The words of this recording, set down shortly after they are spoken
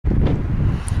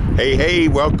Hey,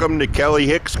 welcome to Kelly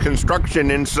Hicks Construction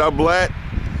in Sublet,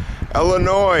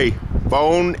 Illinois.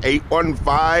 Phone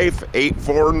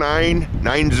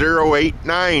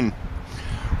 815-849-9089.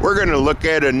 We're going to look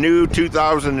at a new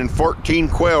 2014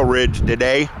 Quailridge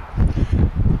today.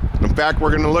 In fact, we're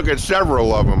going to look at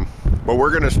several of them. But we're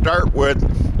going to start with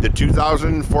the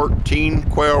 2014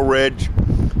 Quailridge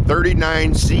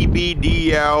 39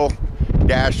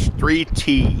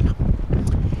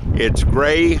 CBDL-3T. It's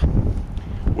gray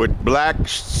with black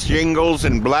shingles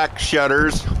and black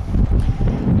shutters.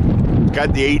 It's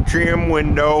got the atrium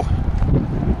window.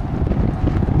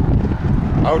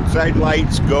 Outside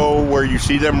lights go where you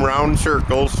see them round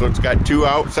circles, so it's got two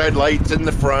outside lights in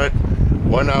the front,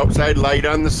 one outside light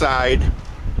on the side.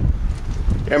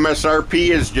 MSRP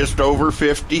is just over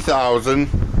 $50,000.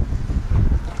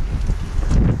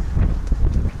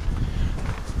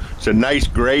 It's a nice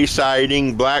gray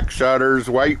siding, black shutters,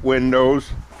 white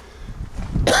windows,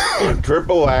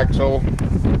 triple axle,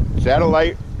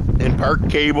 satellite and park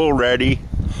cable ready.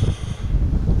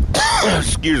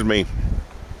 Excuse me.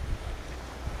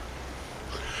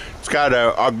 It's got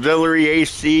an auxiliary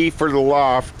AC for the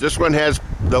loft. This one has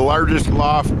the largest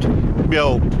loft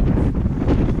built.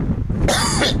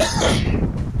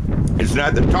 It's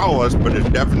not the tallest, but it's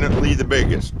definitely the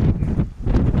biggest.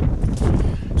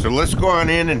 So let's go on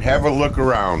in and have a look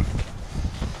around.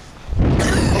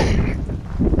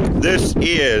 This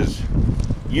is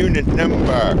unit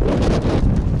number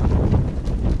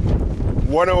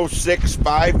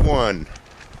 10651.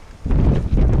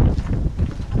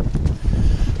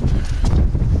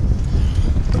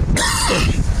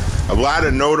 A lot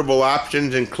of notable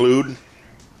options include,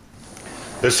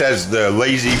 this has the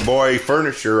Lazy Boy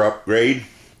furniture upgrade.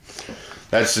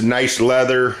 That's a nice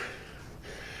leather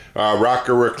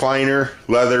rocker recliner,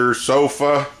 leather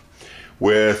sofa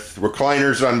with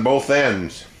recliners on both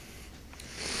ends.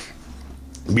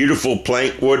 Beautiful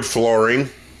plank wood flooring.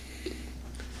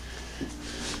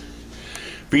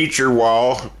 Feature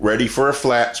wall ready for a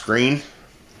flat screen.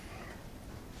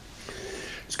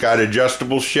 It's got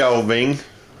adjustable shelving.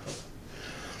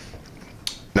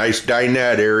 Nice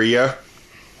dinette area.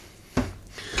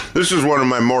 This is one of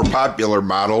my more popular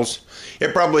models.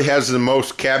 It probably has the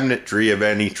most cabinetry of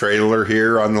any trailer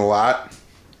here on the lot.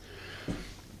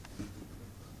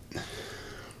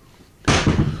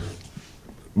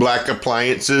 Black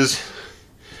appliances,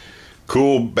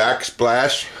 cool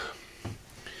backsplash,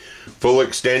 full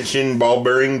extension ball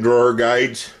bearing drawer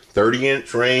guides,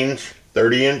 30-inch range,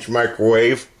 30-inch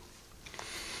microwave.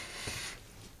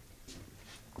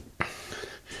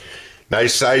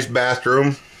 Nice sized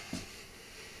bathroom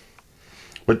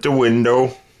with the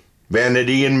window,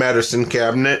 vanity and medicine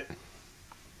cabinet.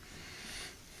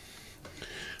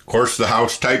 Of course, the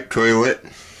house type toilet.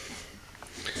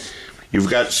 You've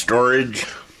got storage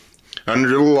under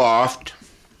the loft,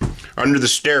 under the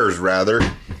stairs rather.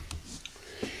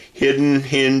 Hidden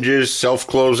hinges,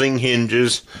 self-closing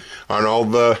hinges on all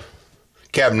the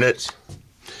cabinets.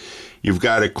 You've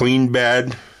got a queen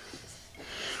bed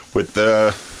with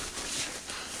the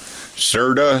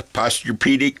Serta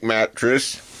Posturepedic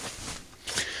mattress.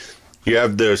 You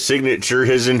have the signature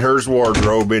his and hers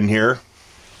wardrobe in here.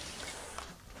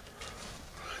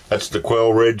 That's the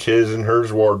Quailridge his and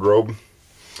hers wardrobe.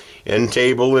 End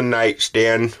table and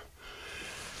nightstand.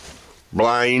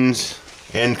 Blinds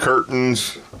and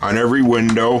curtains on every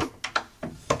window.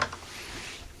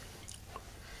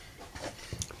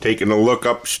 Taking a look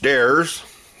upstairs.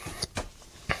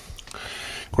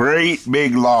 Great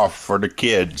big loft for the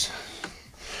kids.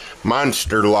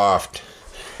 Monster loft.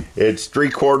 It's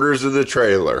 3/4 of the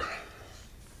trailer.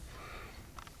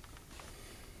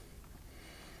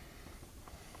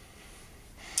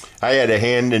 I had a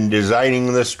hand in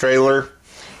designing this trailer,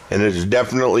 and it's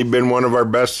definitely been one of our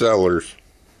best sellers.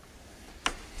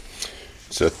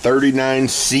 It's a 39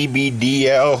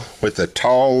 CBDL with a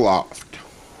tall loft.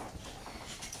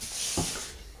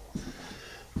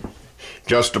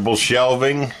 Adjustable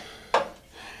shelving. I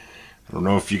don't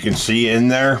know if you can see in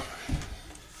there.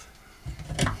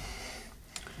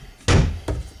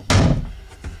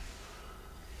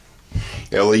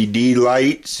 LED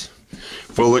lights,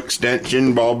 full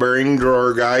extension ball bearing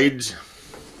drawer guides,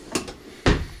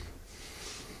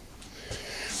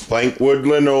 plank wood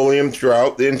linoleum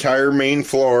throughout the entire main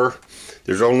floor.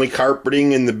 There's only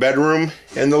carpeting in the bedroom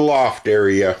and the loft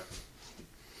area.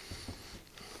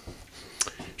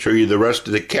 Show you the rest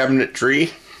of the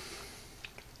cabinetry.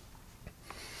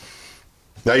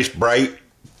 Nice bright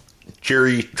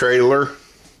cheery trailer.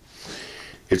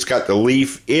 It's got the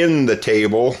leaf in the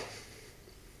table.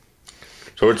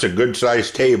 So it's a good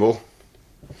sized table.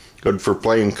 Good for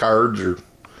playing cards or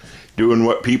doing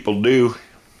what people do.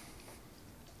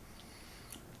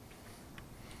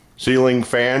 Ceiling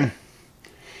fan.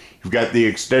 You've got the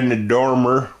extended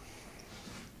dormer.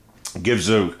 Gives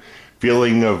a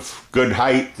feeling of good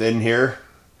height in here.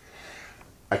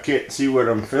 I can't see what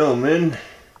I'm filming,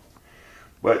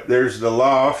 but there's the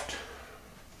loft.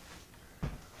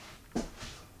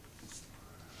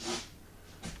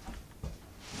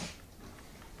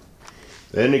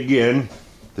 Then again,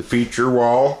 the feature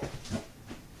wall.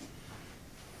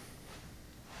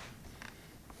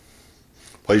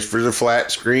 Place for the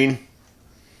flat screen.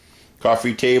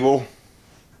 Coffee table.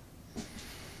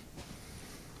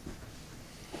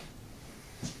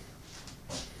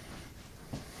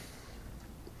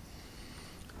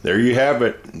 There you have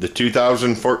it, the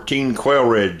 2014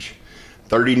 Quailridge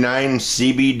 39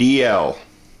 CBDL.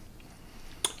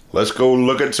 Let's go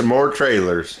look at some more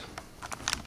trailers.